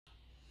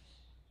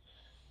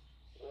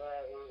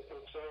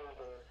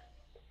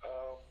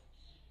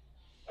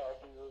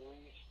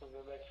in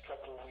the next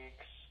couple of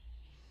weeks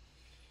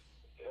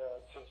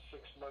to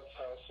 6 months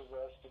house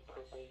arrest and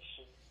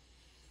probation,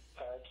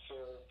 time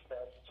served, 5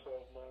 to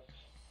 12 months.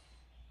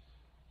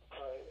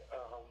 But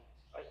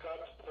I got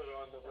to put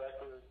on the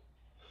record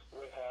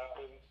what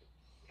happened,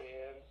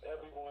 and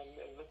everyone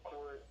in the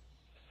court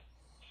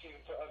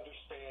seemed to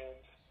understand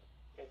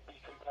and be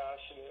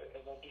compassionate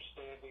and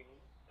understanding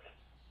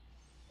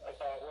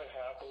about what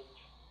happened.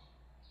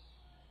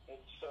 And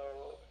so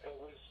it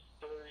was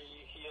very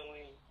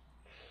healing,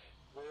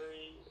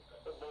 very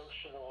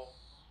emotional,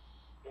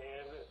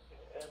 and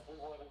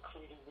everyone,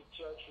 including the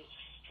judge, was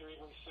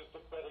extremely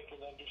sympathetic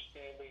and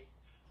understanding.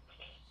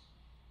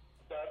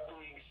 That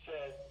being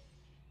said,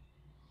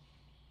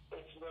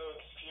 it's no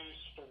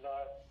excuse for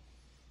not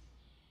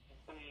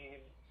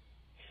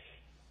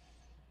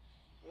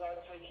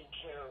taking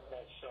care of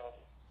myself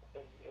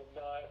and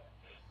not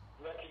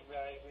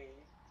recognizing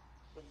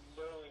and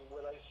knowing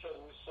what I said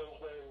was so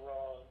very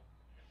wrong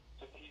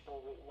to people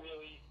that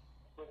really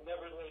would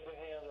never laid a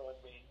hand on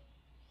me.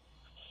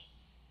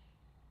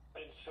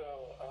 And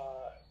so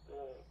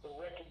the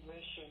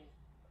recognition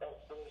of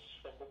this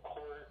from the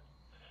court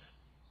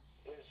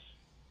is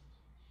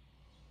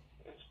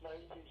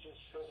might be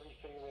just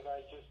everything that I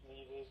just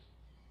needed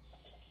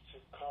to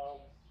calm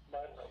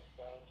my life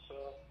down.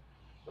 So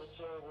it's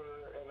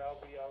over, and I'll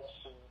be out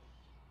soon.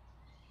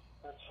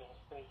 That's all.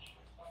 Thank you.